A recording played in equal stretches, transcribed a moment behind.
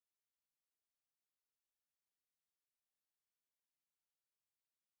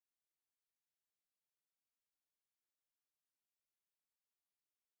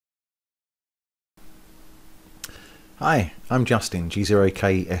Hi, I'm Justin,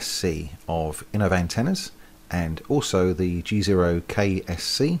 G0KSC of Innov Antennas and also the G0KSC.co.uk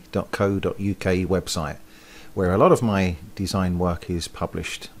website, where a lot of my design work is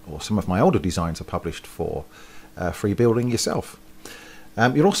published, or some of my older designs are published for free building yourself.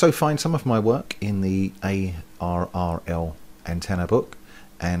 You'll also find some of my work in the ARRL antenna book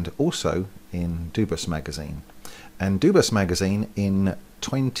and also in Dubus magazine. And Dubus magazine in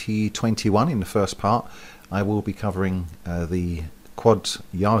 2021, in the first part, I will be covering the Quad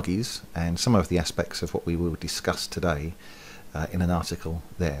Yagis and some of the aspects of what we will discuss today in an article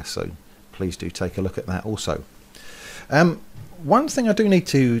there. So please do take a look at that also. One thing I do need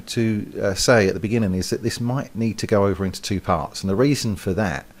to say at the beginning is that this might need to go over into two parts, and the reason for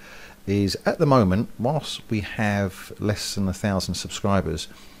that is at the moment, whilst we have less than 1,000 subscribers,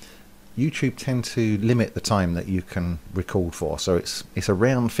 YouTube tend to limit the time that you can record for, so it's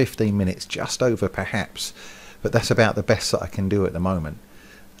around 15 minutes, just over perhaps, but that's about the best that I can do at the moment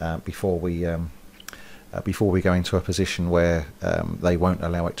before we go into a position where they won't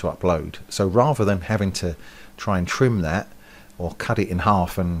allow it to upload. So rather than having to try and trim that or cut it in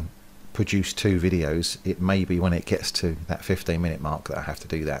half and produce two videos, it may be when it gets to that 15-minute mark that I have to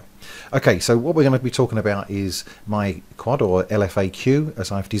do that. Okay, so what we're going to be talking about is my quad, or LFA-Q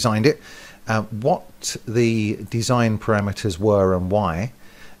as I've designed it, what the design parameters were and why,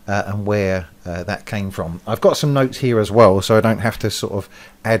 and where that came from. I've got some notes here as well, so I don't have to sort of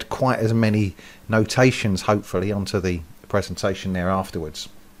add quite as many notations, hopefully, onto the presentation there afterwards.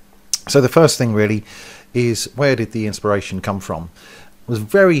 So the first thing really is, where did the inspiration come from? Was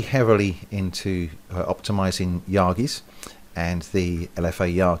very heavily into optimizing Yagis and the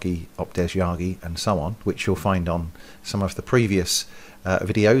LFA-Yagi, Opdes-Yagi and so on, which you'll find on some of the previous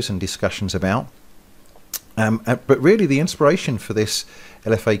videos and discussions about. But really the inspiration for this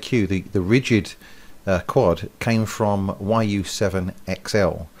LFA-Q, the rigid quad, came from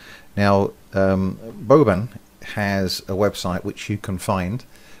YU7XL. Now Boban has a website which you can find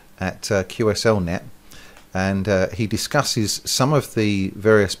at QSLnet, and he discusses some of the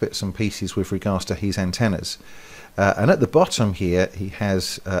various bits and pieces with regards to his antennas. And at the bottom here he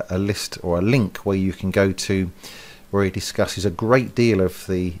has a list or a link where you can go to, where he discusses a great deal of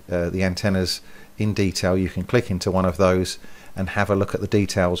the antennas in detail. You can click into one of those and have a look at the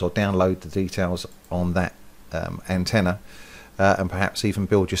details, or download the details on that antenna, and perhaps even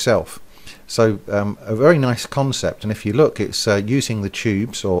build yourself. So a very nice concept, and if you look, it's using the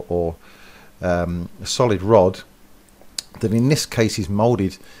tubes or a solid rod that in this case is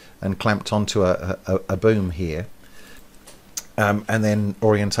molded and clamped onto a boom here, and then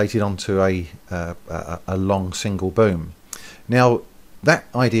orientated onto a long single boom. Now that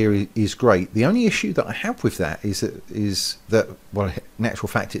idea is great. The only issue that I have with that is that well, in actual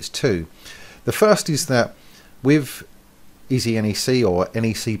fact it's two. The first is that with Easy NEC or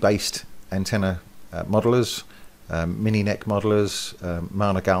NEC based antenna modelers, mini neck modelers,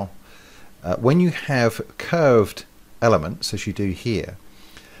 Marnagal, when you have curved elements, as you do here,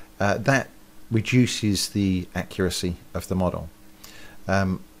 that reduces the accuracy of the model.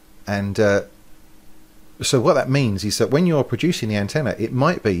 So what that means is that when you're producing the antenna, it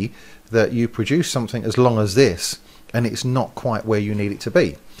might be that you produce something as long as this, and it's not quite where you need it to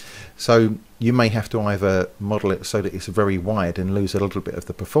be. So you may have to either model it so that it's very wide and lose a little bit of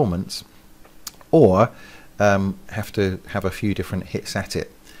the performance, or have to have a few different hits at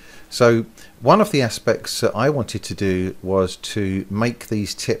it. So one of the aspects that I wanted to do was to make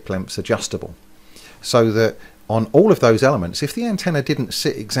these tip lengths adjustable, so that on all of those elements, if the antenna didn't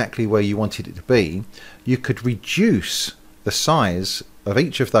sit exactly where you wanted it to be, you could reduce the size of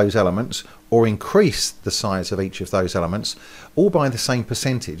each of those elements or increase the size of each of those elements, all by the same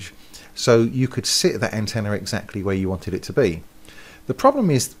percentage, so you could sit that antenna exactly where you wanted it to be. The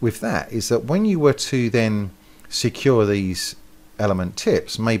problem is with that is that when you were to then secure these element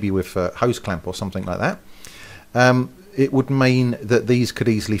tips, maybe with a hose clamp or something like that, it would mean that these could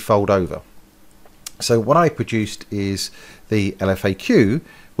easily fold over. So what I produced is the LFA-Q,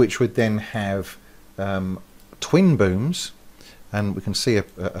 which would then have twin booms, and we can see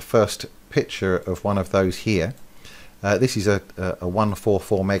a first picture of one of those here. This is a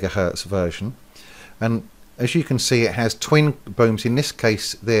 144 megahertz version, and as you can see, it has twin booms. In this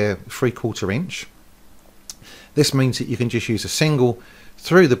case, they're 3/4 inch. This means that you can just use a single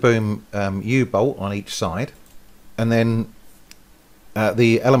through the boom U-bolt on each side, and then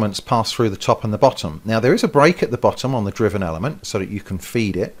the elements pass through the top and the bottom. Now there is a break at the bottom on the driven element so that you can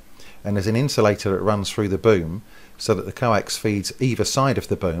feed it, and there's an insulator that runs through the boom so that the coax feeds either side of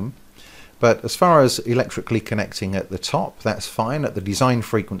the boom. But as far as electrically connecting at the top, that's fine. At the design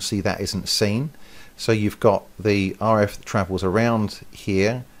frequency, that isn't seen. So you've got the RF that travels around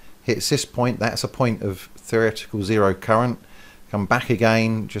here, hits this point, that's a point of theoretical zero current, come back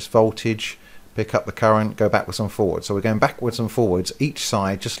again, just voltage, pick up the current, go backwards and forwards. So we're going backwards and forwards each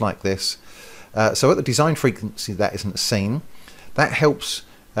side, just like this. So at the design frequency that isn't seen. That helps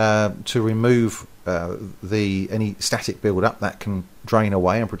to remove any static build-up that can drain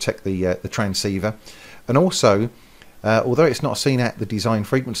away and protect the transceiver. And also, although it's not seen at the design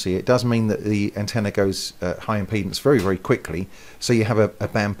frequency, it does mean that the antenna goes high impedance very, very quickly. So you have a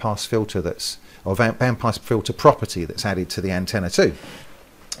bandpass filter bandpass filter property that's added to the antenna too.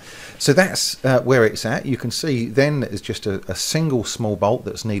 So that's where it's at. You can see then there's just a single small bolt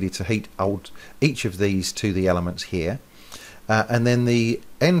that's needed to hold each of these to the elements here. And then the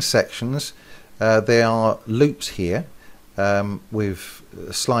end sections, there are loops here with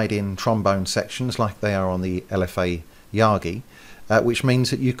slide-in trombone sections like they are on the LFA-Yagi, which means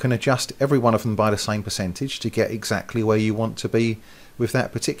that you can adjust every one of them by the same percentage to get exactly where you want to be with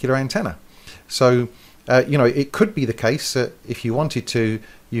that particular antenna. So you know, it could be the case that if you wanted to,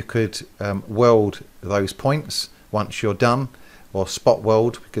 you could weld those points once you're done, or spot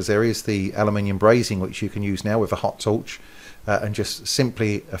weld, because there is the aluminium brazing which you can use now with a hot torch, and just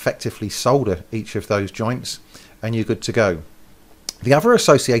simply effectively solder each of those joints and you're good to go. The other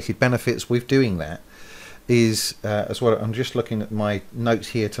associated benefits with doing that is, as well, I'm just looking at my notes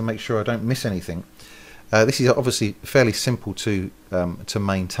here to make sure I don't miss anything. This is obviously fairly simple to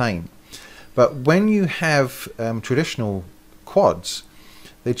maintain. But when you have traditional quads,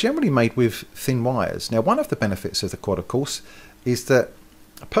 they're generally made with thin wires. Now, one of the benefits of the quad, of course, is that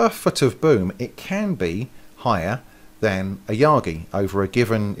per foot of boom, it can be higher than a Yagi over a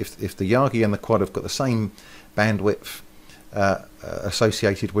given, if the Yagi and the quad have got the same bandwidth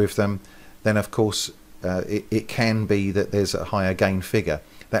associated with them, then of course it can be that there's a higher gain figure.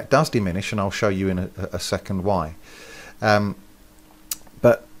 That does diminish, and I'll show you in a second why.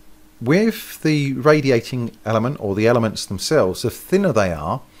 But with the radiating element, or the elements themselves, the thinner they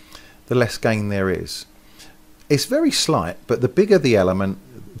are, the less gain there is. It's very slight, but the bigger the element,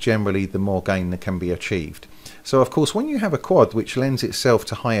 generally the more gain that can be achieved. So of course, when you have a quad which lends itself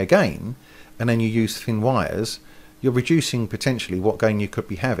to higher gain, and then you use thin wires, you're reducing potentially what gain you could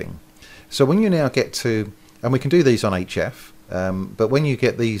be having. So when you now get to, and we can do these on HF, but when you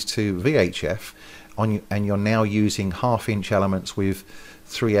get these to VHF, and you're now using 1/2 inch elements with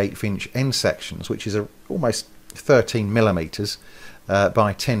 3/8 inch end sections, which is almost 13 millimeters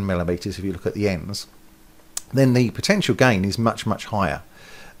by 10 millimeters if you look at the ends, then the potential gain is much, much higher.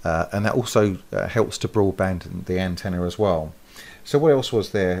 And that also helps to broadband the antenna as well. So what else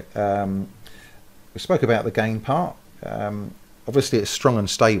was there? We spoke about the gain part. Obviously it's strong and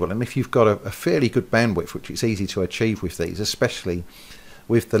stable, and if you've got a fairly good bandwidth, which is easy to achieve with these, especially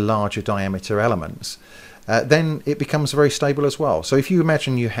with the larger diameter elements, then it becomes very stable as well. So if you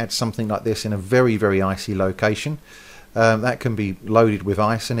imagine you had something like this in a very, very icy location, that can be loaded with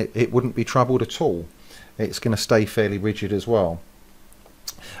ice, and it wouldn't be troubled at all. It's going to stay fairly rigid as well.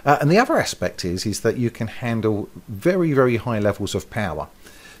 And the other aspect is that you can handle very, very high levels of power.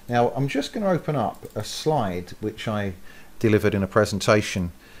 Now I'm just going to open up a slide which I delivered in a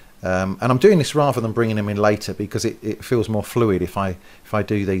presentation, and I'm doing this rather than bringing them in later, because it feels more fluid if I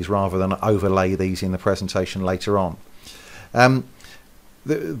do these rather than overlay these in the presentation later on.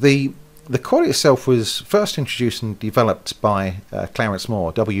 The quad itself was first introduced and developed by Clarence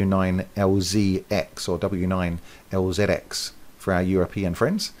Moore, W9LZX or W9LZX for our European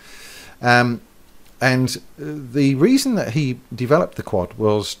friends. And the reason that he developed the quad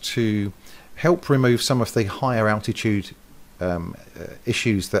was to help remove some of the higher altitude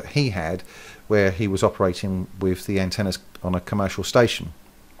issues that he had, where he was operating with the antennas on a commercial station.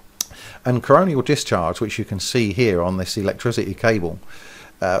 And coronal discharge, which you can see here on this electricity cable,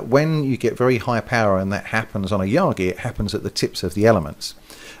 when you get very high power and that happens on a Yagi, it happens at the tips of the elements.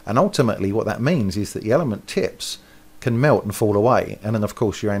 And ultimately what that means is that the element tips can melt and fall away, and then of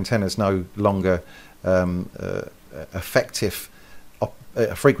course your antenna is no longer effective.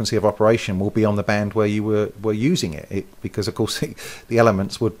 Frequency of operation will be on the band where you were using it, because of course the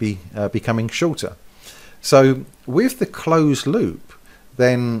elements would be becoming shorter. So with the closed loop,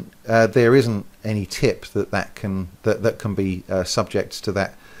 then there isn't any tip that can be subject to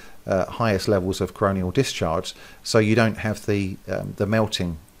that highest levels of coronal discharge, so you don't have the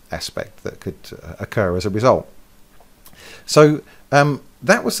melting aspect that could occur as a result. So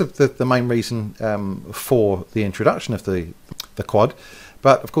that was the main reason for the introduction of the quad,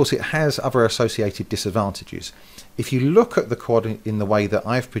 but of course it has other associated disadvantages. If you look at the quad in the way that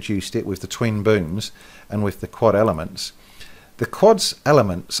I've produced it, with the twin booms and with the quad elements, the quad's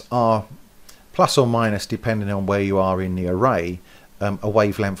elements are plus or minus, depending on where you are in the array, a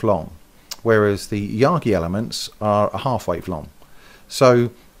wavelength long, whereas the Yagi elements are a half wave long.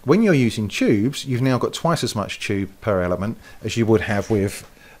 So when you're using tubes, you've now got twice as much tube per element as you would have with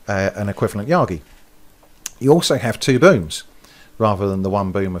an equivalent Yagi. You also have two booms rather than the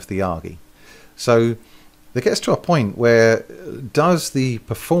one boom of the Yagi. So it gets to a point where does the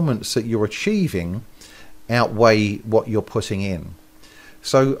performance that you're achieving outweigh what you're putting in?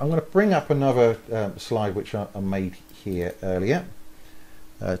 So I'm going to bring up another slide which I made here earlier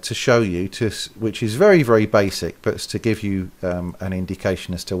to show you, which is very, very basic, but it's to give you an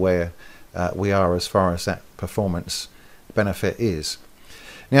indication as to where we are as far as that performance benefit is.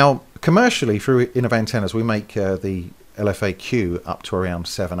 Now, commercially, through Innov Antennas, we make the LFA-Q up to around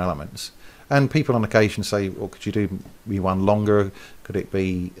 7 elements. And people on occasion say, well, could you do me one longer? Could it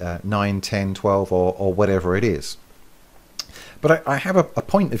be 9, 10, 12, or whatever it is? But I have a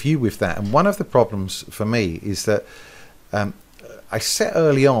point of view with that. And one of the problems for me is that I set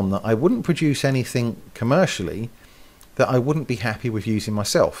early on that I wouldn't produce anything commercially that I wouldn't be happy with using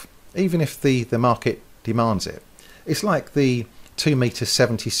myself, even if the market demands it. It's like the 2 meter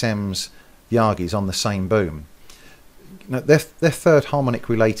 70 sems Yagis on the same boom. You know, they're third harmonic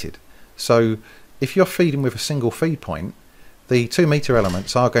related. So if you're feeding with a single feed point, the 2 meter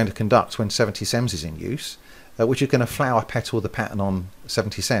elements are going to conduct when 70 sems is in use, which is going to flower petal the pattern on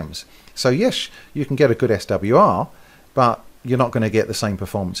 70 sems. So yes, you can get a good SWR, but you're not going to get the same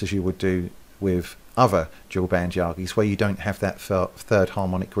performance as you would do with other dual band Yagis where you don't have that third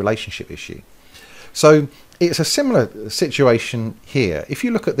harmonic relationship issue. So it's a similar situation here. If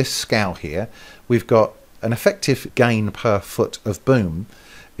you look at this scale here, we've got an effective gain per foot of boom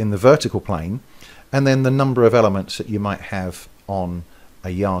in the vertical plane, and then the number of elements that you might have on a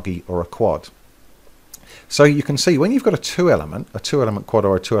Yagi or a quad. So you can see when you've got a two element quad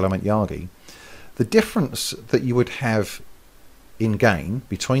or a 2-element Yagi, the difference that you would have in gain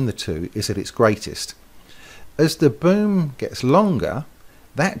between the two is at its greatest. As the boom gets longer,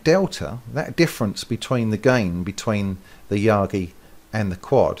 that delta, that difference between the gain between the Yagi and the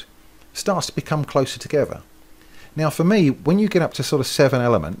quad starts to become closer together. Now for me, when you get up to sort of 7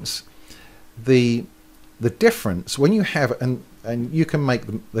 elements, the difference, when you have, and you can make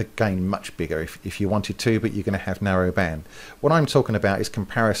the gain much bigger if you wanted to, but you're going to have narrow band. What I'm talking about is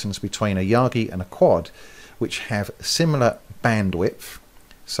comparisons between a Yagi and a quad, which have similar bandwidth.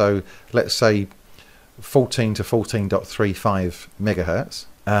 So let's say 14 to 14.35 megahertz,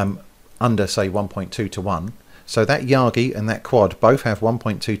 under say 1.2 to 1. So that Yagi and that quad both have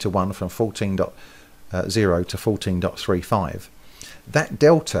 1.2 to 1 from 14.0 to 14.35. That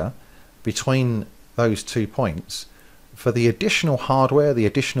delta between those 2 points, for the additional hardware, the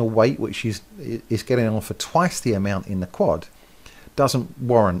additional weight which is getting on for twice the amount in the quad, doesn't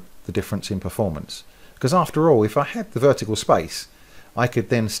warrant the difference in performance. Because after all, if I had the vertical space, I could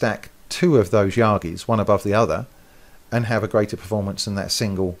then stack 2 of those Yagis, one above the other, and have a greater performance than that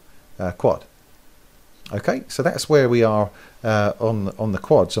single quad. Okay, so that's where we are on the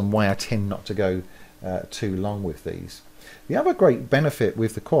quads, and why I tend not to go too long with these. The other great benefit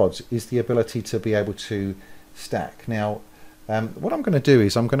with the quads is the ability to be able to stack. Now, what I'm going to do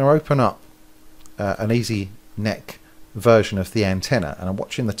is I'm going to open up an easy neck version of the antenna, and I'm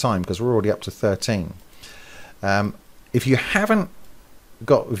watching the time because we're already up to 13. If you haven't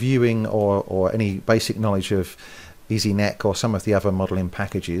got viewing or any basic knowledge of EasyNeck or some of the other modeling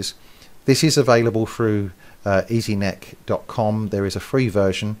packages, this is available through easyneck.com. There is a free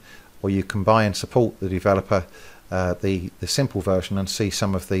version, or you can buy and support the developer the simple version and see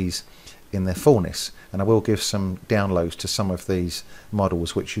some of these in their fullness. And I will give some downloads to some of these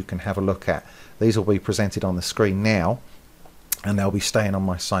models which you can have a look at. These will be presented on the screen now, and they'll be staying on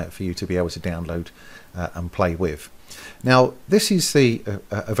my site for you to be able to download and play with. Now this is a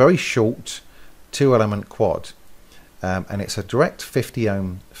very short 2-element quad, and it's a direct 50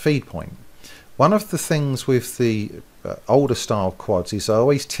 ohm feed point. One of the things with the older style quads is I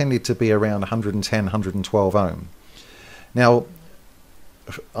always tended to be around 110, 112 ohm. Now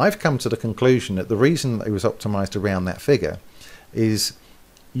I've come to the conclusion that the reason that it was optimized around that figure is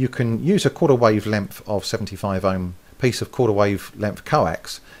you can use a quarter wave length of 75 ohm piece of quarter wave length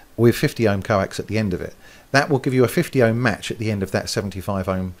coax with 50 ohm coax at the end of it. That will give you a 50 ohm match at the end of that 75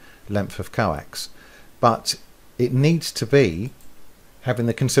 ohm length of coax, but it needs to be having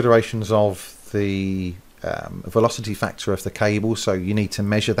the considerations of the velocity factor of the cable, so you need to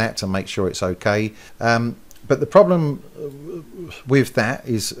measure that to make sure it's okay. But the problem with that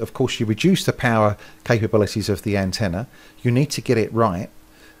is, of course, you reduce the power capabilities of the antenna. You need to get it right,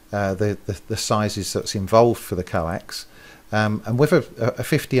 the sizes that's involved for the coax. And with a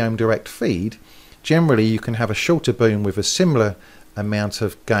 50 ohm direct feed, generally you can have a shorter boom with a similar amount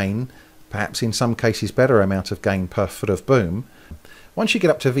of gain, perhaps in some cases better amount of gain per foot of boom. Once you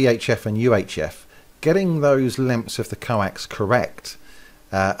get up to VHF and UHF, getting those lengths of the coax correct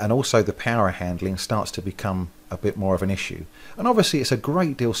and also the power handling starts to become a bit more of an issue. And obviously it's a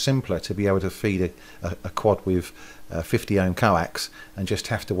great deal simpler to be able to feed a quad with 50 ohm coax and just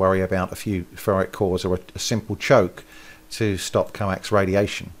have to worry about a few ferrite cores or a simple choke to stop coax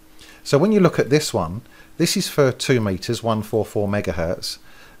radiation. So when you look at this one, this is for 2 meters, 144 megahertz,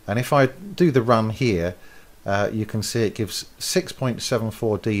 and if I do the run here, you can see it gives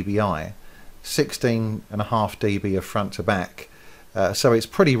 6.74 dBi, 16.5 dB of front to back, so it's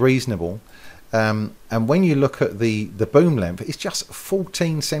pretty reasonable. And when you look at the boom length, it's just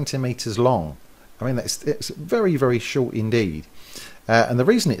 14 centimeters long. I mean, it's very, very short indeed. And the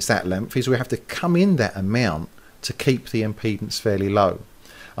reason it's that length is we have to come in that amount to keep the impedance fairly low.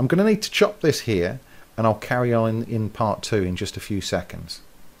 I'm going to need to chop this here, and I'll carry on in part 2 in just a few seconds.